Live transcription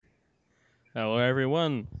Hello,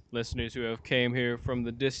 everyone. Listeners who have came here from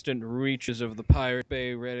the distant reaches of the Pirate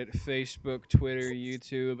Bay, Reddit, Facebook, Twitter,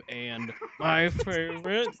 YouTube, and my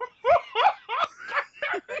favorite.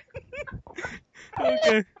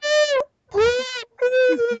 Okay.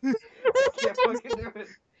 Can't fucking do it.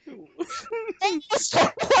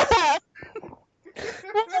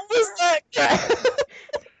 What was that?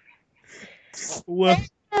 Well,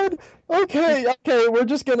 Okay, we're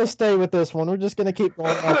just gonna stay with this one. We're just gonna keep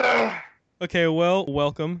going.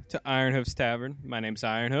 welcome to Ironhoof's Tavern. My name's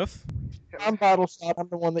Ironhoof. I'm Battleshot. I'm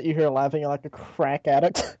the one that you hear laughing like a crack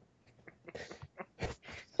addict.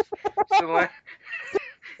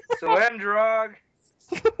 Soendrog.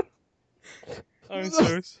 I'm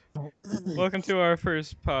Soos. Welcome to our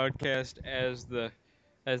first podcast as the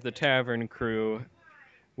Tavern Crew.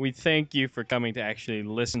 We thank you for coming to actually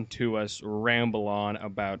listen to us ramble on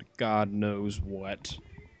about God knows what.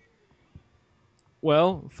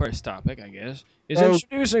 Well, first topic, I guess, is Oh.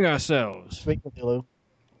 introducing ourselves. Sweet Cthulhu.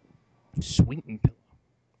 Sweet and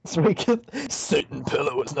pillow. Satan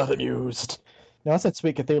pillow is not amused. No, I said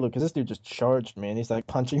Sweet Cthulhu because this dude just charged me and he's like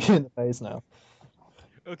punching you in the face now.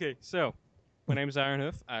 Okay, so my name's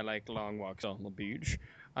Ironhoof. I like long walks on the beach.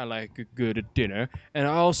 I like a good dinner, and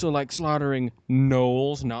I also like slaughtering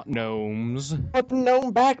gnolls, not gnomes. But the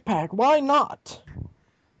gnome backpack, why not?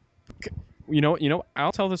 You know.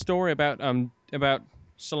 I'll tell the story about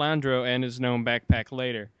Salandro and his gnome backpack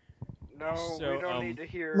later. No, So, we don't need to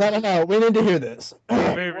hear. No, we need to hear this.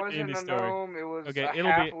 It wasn't a gnome, it was Okay, a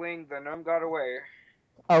it'll be- halfling. The gnome got away.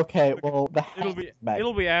 Okay, well,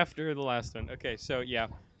 It'll be after the last one. Okay, so yeah,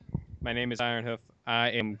 my name is Ironhoof.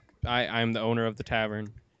 I'm the owner of the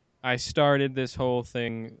tavern. I started this whole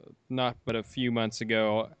thing not but a few months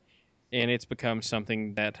ago, and it's become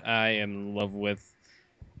something that I am in love with,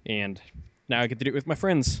 and now I get to do it with my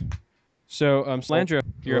friends. So, Salandro,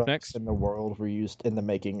 you're up next. In the world were used in the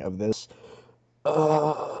making of this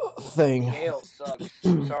thing. Ale sucks.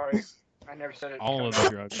 Sorry, I never said it. All of the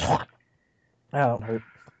drugs. That don't hurt.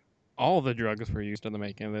 All the drugs were used in the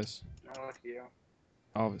making of this. No, that's you.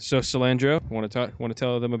 Oh, so Salandro, want to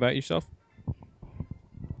tell them about yourself?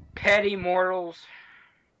 Petty mortals.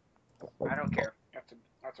 I don't care.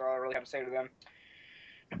 That's all I really have to say to them.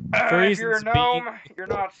 If you're a reasons gnome, you're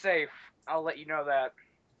not safe. I'll let you know that.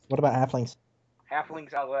 What about halflings?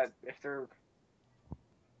 Halflings,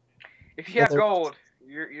 if you have gold,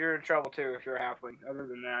 you're in trouble too. If you're a halfling. Other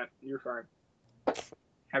than that, you're fine.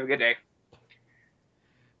 Have a good day.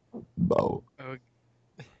 Bo. Okay.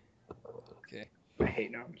 I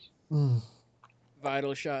hate gnomes.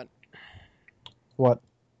 Vital shot. What?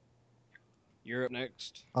 You're up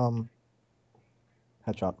next. Headshot.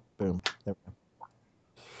 Boom. There we go.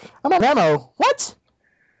 I'm on ammo. What?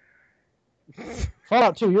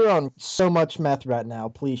 Fallout 2, you're on so much meth right now.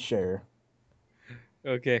 Please share.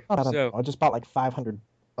 Okay. I just bought like 500.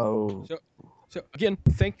 Oh. So again,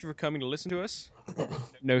 thank you for coming to listen to us.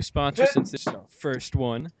 No sponsor since this is our first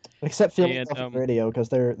one. Except Field Radio because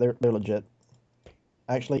they're legit.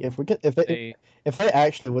 Actually, if they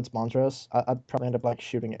actually would sponsor us, I'd probably end up like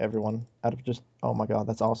shooting everyone out of just. Oh my god,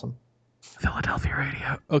 that's awesome. Philadelphia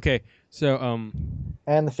Radio. Okay, so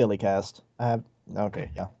And the Philly cast. I have.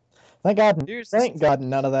 Okay, yeah. Thank God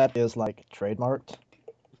none of that is like trademarked.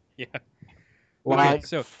 Yeah. Like, okay,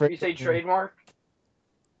 so You say trademark?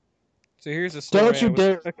 So here's a story. Don't you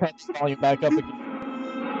dare cut the volume back up again.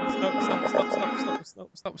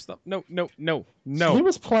 Stop. No. He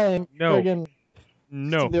was playing friggin'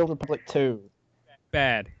 No. The Old Republic 2.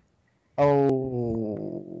 Bad.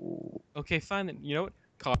 Oh. Okay, fine then. You know what?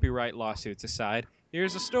 Copyright lawsuits aside,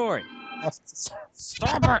 here's a story.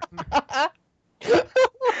 Stop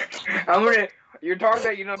it! You're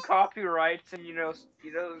talking about, copyrights and, I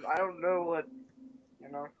don't know what,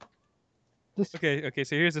 Okay,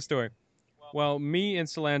 so here's the story. Well, me and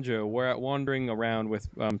Salandro were out wandering around with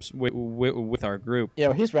our group.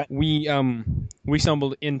 Yeah, he's right. We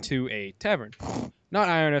stumbled into a tavern. Not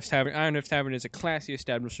Ironhoof's Tavern. Ironhoof's Tavern is a classy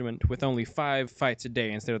establishment with only 5 fights a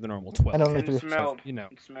day instead of the normal 12. And only it 3. smelled. You know.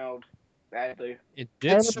 It smelled badly. It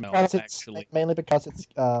did smell, actually. Mainly because it's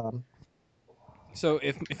So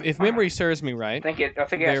if memory serves me right, I think it has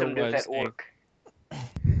something to do with that orc.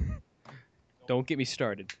 Don't get me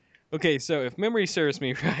started. Okay, so if memory serves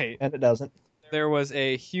me right, and it doesn't. There was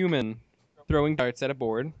a human throwing darts at a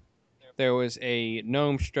board. There was a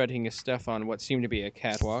gnome strutting his stuff on what seemed to be a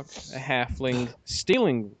catwalk, a halfling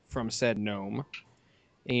stealing from said gnome,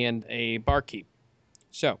 and a barkeep.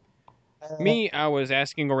 So, I was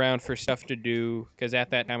asking around for stuff to do, because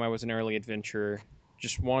at that time I was an early adventurer.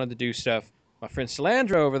 Just wanted to do stuff, My friend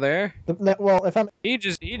Salandra over there, Well, if I'm he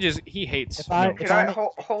hates if I gnomes. if Could I I'm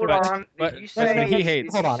hold But on? but Did you no, no, no, but no, he say?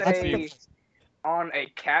 hates. Did hold you on. Let's say on a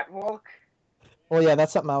catwalk? well, yeah,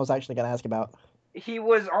 that's something I was actually gonna ask about. He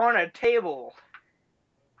was on a table.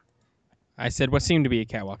 I said what seemed to be a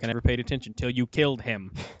catwalk. I never paid attention till you killed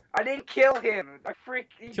him. I didn't kill him.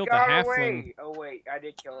 He Killed the got halfling. away. Oh wait, I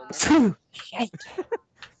did kill him. Shit.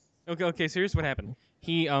 Okay. So here's what happened.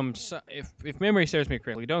 He if memory serves me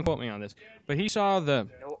correctly, don't quote me on this, but he saw the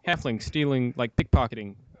No. halfling stealing, like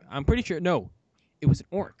pickpocketing. I'm pretty sure. No, it was an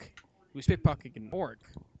orc. He was pickpocketing an orc.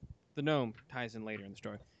 The gnome ties in later in the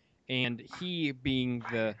story, and he, being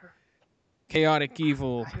the chaotic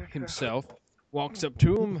evil himself, walks up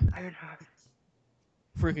to him,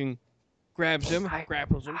 freaking grabs him,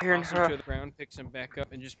 grapples him, tosses him to the ground, picks him back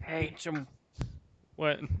up, and just beats him.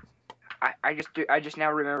 What? I just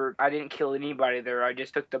now remembered I didn't kill anybody there. I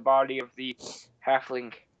just took the body of the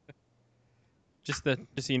halfling. Just the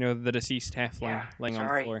deceased halfling laying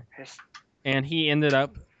on the floor. Just... And he ended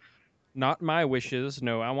up, not my wishes.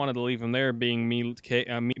 No, I wanted to leave him there, being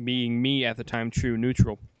me at the time, true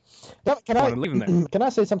neutral. No, Wanted to leave him there. can I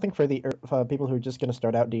say something for the people who are just gonna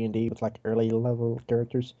start out D&D with like early level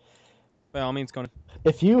characters? By all means, go on.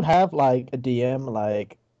 If you have like a DM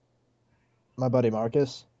like my buddy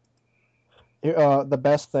Marcus, the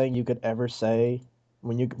best thing you could ever say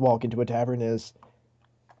when you walk into a tavern is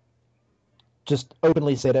just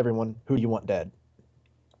openly say to everyone who you want dead.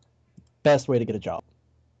 Best way to get a job.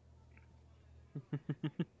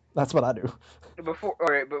 That's what I do.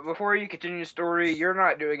 Before you continue the story, you're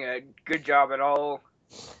not doing a good job at all.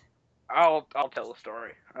 I'll tell the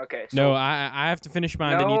story. Okay. So, No, I have to finish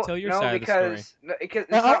mine. Then you tell your side of the story. Because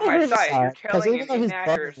it's Now, I not wanna my hear his side. You're side, 'cause telling even an though he's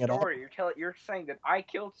inaccurate bugging it up- story. You're saying that I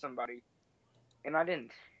killed somebody, and I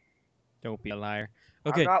didn't. Don't be a liar.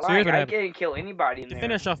 I'm Okay, not so here's lying. what I happened. didn't kill anybody in To there.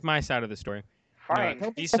 finish off my side of the story,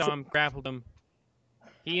 Fine. he saw him, grappled him.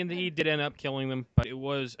 He did end up killing them, but it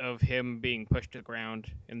was of him being pushed to the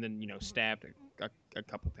ground and then stabbed a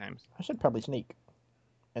couple times. I should probably sneak.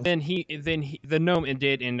 And then the gnome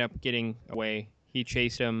did end up getting away. He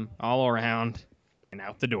chased him all around and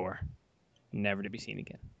out the door, never to be seen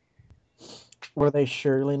again. Were they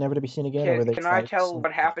surely never to be seen again, or were they? Can I tell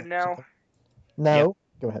what happened now? No.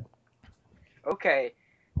 Yep. Go ahead. Okay.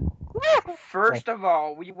 First of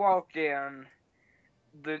all, we walked in.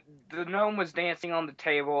 The gnome was dancing on the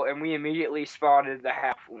table, and we immediately spotted the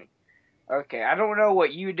halfling. Okay, I don't know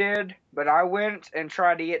what you did, but I went and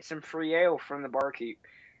tried to get some free ale from the barkeep.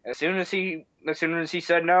 As soon as he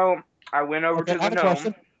said no, I went over to the gnome.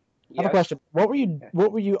 Question. I have a question. What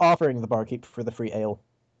were you offering the barkeep for the free ale?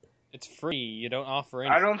 It's free. You don't offer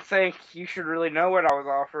anything. I don't think you should really know what I was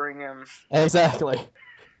offering him. Exactly.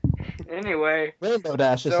 Anyway, Rainbow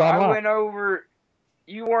Dash is so online. I went over.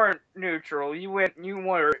 You weren't neutral. You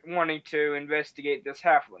were wanting to investigate this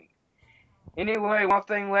halfling. Anyway, one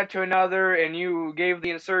thing led to another, and you gave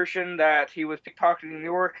the assertion that he was pickpocketing the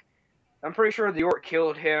orc. I'm pretty sure the orc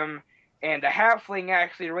killed him, and the halfling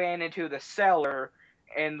actually ran into the cellar,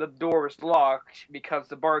 and the door was locked because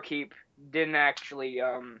the barkeep didn't actually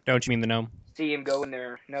Don't you mean the gnome? see him go in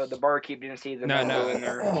there. No, the barkeep didn't see the gnome go in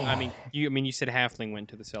there. I mean you said halfling went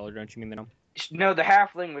to the cellar. Don't you mean the gnome? No, the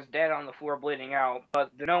halfling was dead on the floor bleeding out,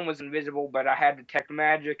 but the gnome was invisible, but I had detect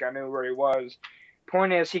magic. I knew where he was.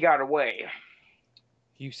 Point is, he got away.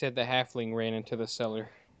 You said the halfling ran into the cellar.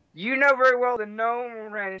 You know very well the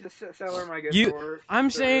gnome ran into the cellar, my good lord. I'm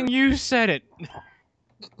saying you said it.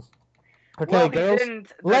 Okay, Well, girls. he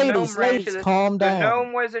didn't. Ladies, calm down. The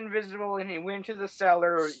gnome was invisible, and he went to the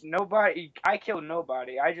cellar. I killed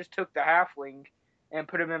nobody. I just took the halfling and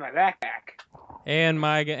put him in my backpack. And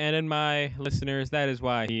in my listeners, that is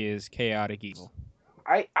why he is chaotic evil.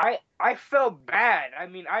 I felt bad. I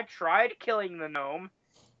mean, I tried killing the gnome.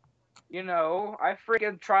 I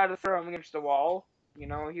freaking tried to throw him against the wall.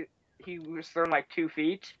 He was thrown like 2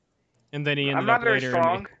 feet. And then he ended I'm not up very later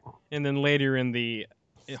strong. later in the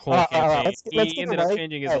whole campaign, let's he ended up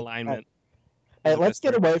changing his alignment. Hey, let's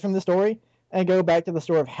get away from the story and go back to the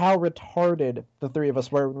story of how retarded the three of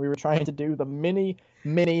us were when we were trying to do the many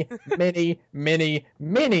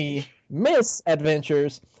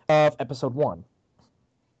misadventures of episode 1.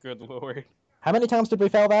 Good lord. How many times did we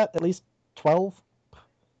fail that? At least 12?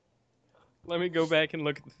 Let me go back and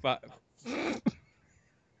look at the 5.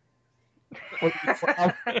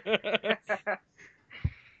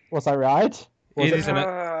 Was I right?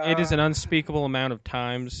 It is an unspeakable amount of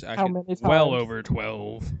times. How many times? Well over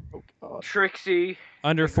 12. Oh, God. Trixie.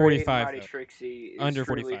 Under the great and 45. mighty Trixie is Under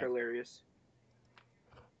truly 45. hilarious.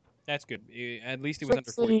 That's good. At least he was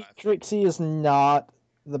under 45. Trixie is not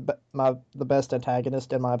the best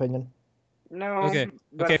antagonist, in my opinion. No, Okay.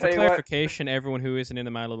 but Okay. I'll For tell you what. clarification, everyone who isn't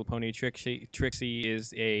into My Little Pony, Trixie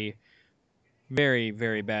is a very,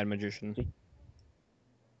 very bad magician,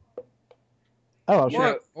 Oh, You she,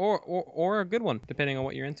 know, or a good one, depending on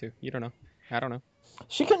what you're into. You don't know. I don't know.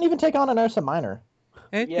 she couldn't even take on an Ursa Minor.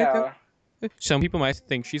 yeah. Some people might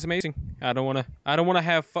think she's amazing. I don't wanna. I don't wanna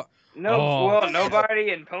have fun. No, Oh, well, nobody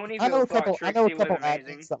in Ponyville thought I know a Trixie was couple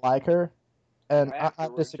amazing. admins that like her, and I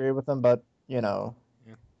Afterwards. disagree with them, but you know,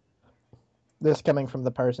 Yeah. this coming from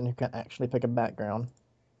the person who can actually pick a background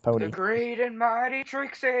pony. The great and mighty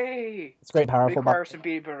Trixie. It's great, powerful, but Requires some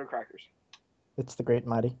peanut butter crackers. it's the great and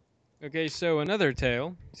mighty. Okay, so another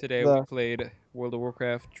tale. Today we The played World of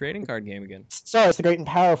Warcraft trading card game again. sorry, it's the great and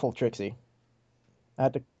powerful Trixie. I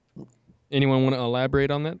had to. Anyone want to elaborate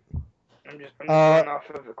on that? I'm just going off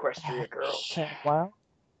of Equestria Girl. Wow.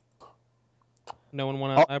 No one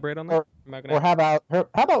want to elaborate on that? Or how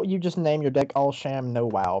about you just name your deck All Sham No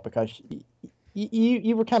Wow, because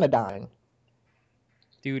you were kind of dying.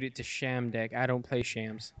 Dude, it's a sham deck. I don't play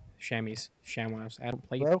shams, shammies, shamwows. I don't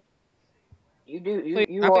play. Bro. You do. I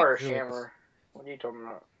You play are a druids. shammer. What are you talking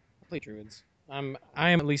about? I play druids. I am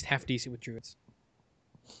at least half decent with druids.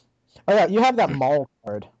 Oh yeah, you have that Maul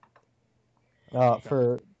card.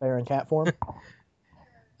 For Baron Cat form.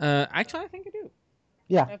 Actually, I think I do.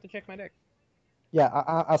 Yeah. I have to check my deck. Yeah,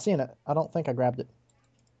 I seen it. I don't think I grabbed it.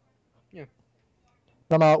 Yeah.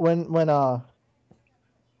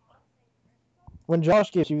 When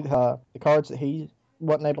Josh gives you the cards that he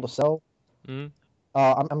wasn't able to sell,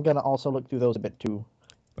 I'm gonna also look through those a bit too.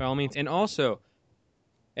 By all means, and also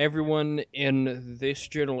everyone in this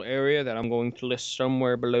general area that I'm going to list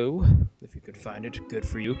somewhere below, if you can find it, good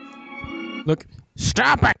for you. Look,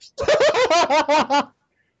 stop it!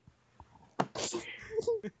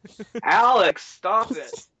 Alex, stop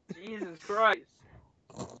it! Jesus Christ!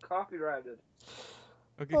 Copyrighted.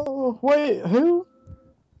 Okay. Oh wait, who?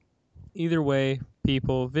 Either way,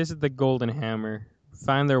 people visit the Golden Hammer,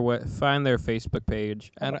 find their Facebook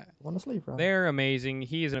page, and Want to sleep, right? they're amazing.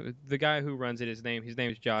 The guy who runs it. His name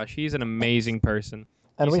is Josh. He's an amazing person.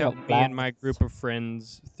 And He's we helped have me and plans. my group of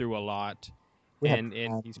friends through a lot, and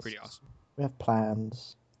he's pretty awesome. We have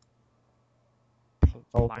plans.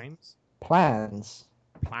 Plans? Plans.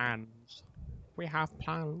 Plans. We have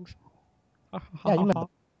plans. Yeah,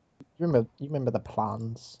 you remember the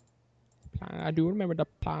plans. I do remember the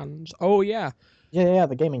plans. Oh yeah. Yeah,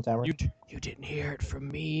 the gaming tower. You didn't hear it from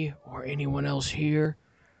me or anyone else here.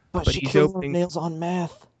 But he's killed opening nails on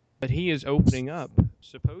meth. But he is opening up,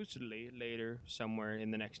 supposedly later, somewhere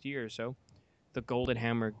in the next year or so, the Golden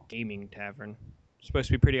Hammer Gaming Tavern. It's supposed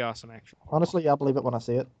to be pretty awesome, actually. Honestly, I'll believe it when I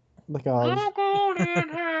see it. Because The Golden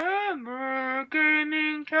Hammer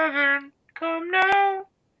Gaming Tavern, come now.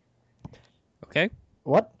 Okay.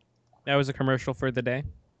 What? That was a commercial for the day.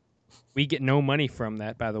 We get no money from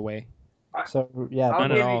that, by the way. So yeah, I'll None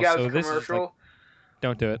give at all. you guys So a this is commercial.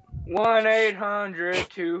 don't do it.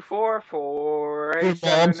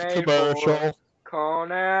 1-800-244-8784. Call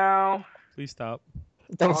now. Please stop.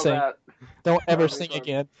 Don't All sing. that. Don't ever That'll be sing fun.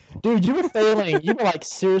 again, dude. You were failing. You were like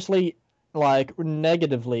seriously, like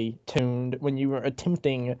negatively tuned when you were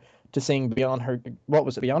attempting to sing Beyond Her. What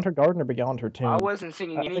was it? Beyond Her Garden or Beyond Her Tomb? I wasn't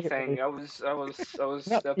singing I think it anything. was- I was. No,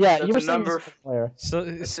 That's you were a number. singing somewhere. So,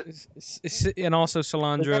 and also Was that the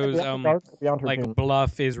Solandro's Beyond Her Garden or Beyond Her like Tomb?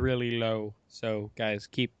 bluff is really low. So guys,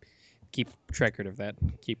 keep record of that.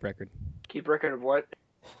 Keep record. Keep record of what?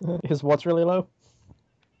 His what's really low?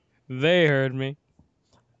 They heard me.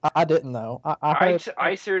 I didn't know. I heard.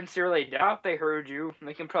 I sincerely doubt they heard you.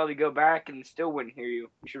 They can probably go back and still wouldn't hear you.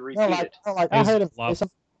 You should repeat it. I His heard him say bluff.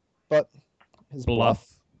 something, but his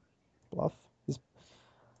Bluff. bluff.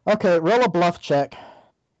 Okay, roll a bluff check.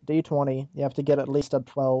 D20. You have to get at least a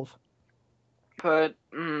 12. But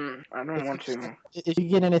I don't want to. If you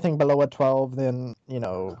get anything below a 12, then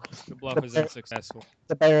The bluff is The- unsuccessful.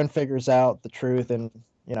 the Baron figures out the truth, and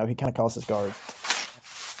he kind of calls his guard.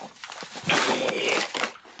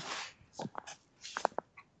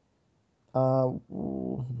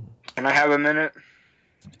 Can I have a minute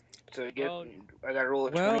to get? Well, I gotta roll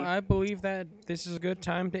a Well, 20. I believe that this is a good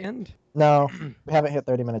time to end. No, we haven't hit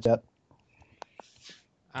 30 minutes yet.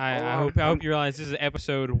 I hope you realize this is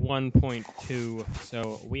episode 1.2,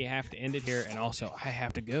 so we have to end it here, and also I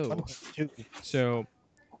have to go. So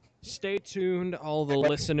stay tuned, all the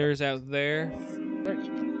listeners out there.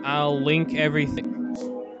 I'll link everything.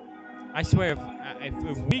 I swear,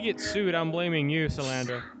 if we get sued, I'm blaming you,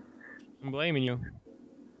 Solandro. I'm blaming you.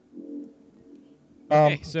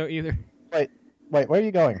 Okay, so either Wait, where are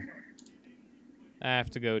you going? I have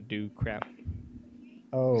to go do crap.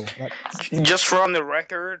 Oh, Just from the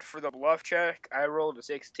record for the bluff check, I rolled a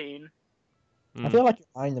 16. I feel like you're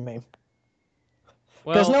lying to me.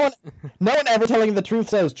 Because Well, no one ever telling the truth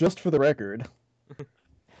says just for the record.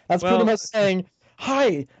 That's pretty Well- much saying,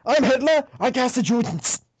 "Hi, I'm Hitler. I gas the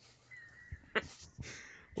Judens."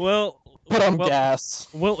 well, Put on well, gas.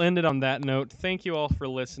 we'll end it on that note. Thank you all for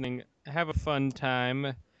listening. Have a fun time.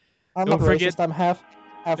 I'm Don't not forget- racist. I'm half.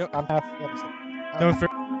 Don't- I'm half innocent. Don't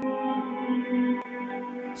forget,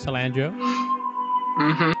 Salandro.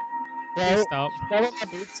 Mm-hmm. Please stop.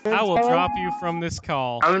 I will drop you from this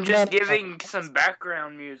call. I'm just No. giving some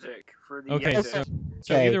background music for the Okay, exit.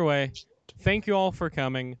 so Okay. either way, thank you all for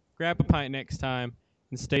coming. Grab a pint next time,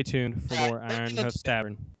 and stay tuned for more They're gonna- Ironhoof's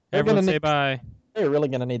Tavern. they're Everyone gonna say need- bye. They're really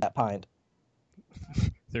gonna need that pint.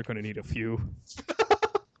 They're going to need a few.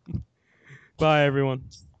 Bye, everyone.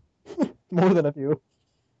 More than a few.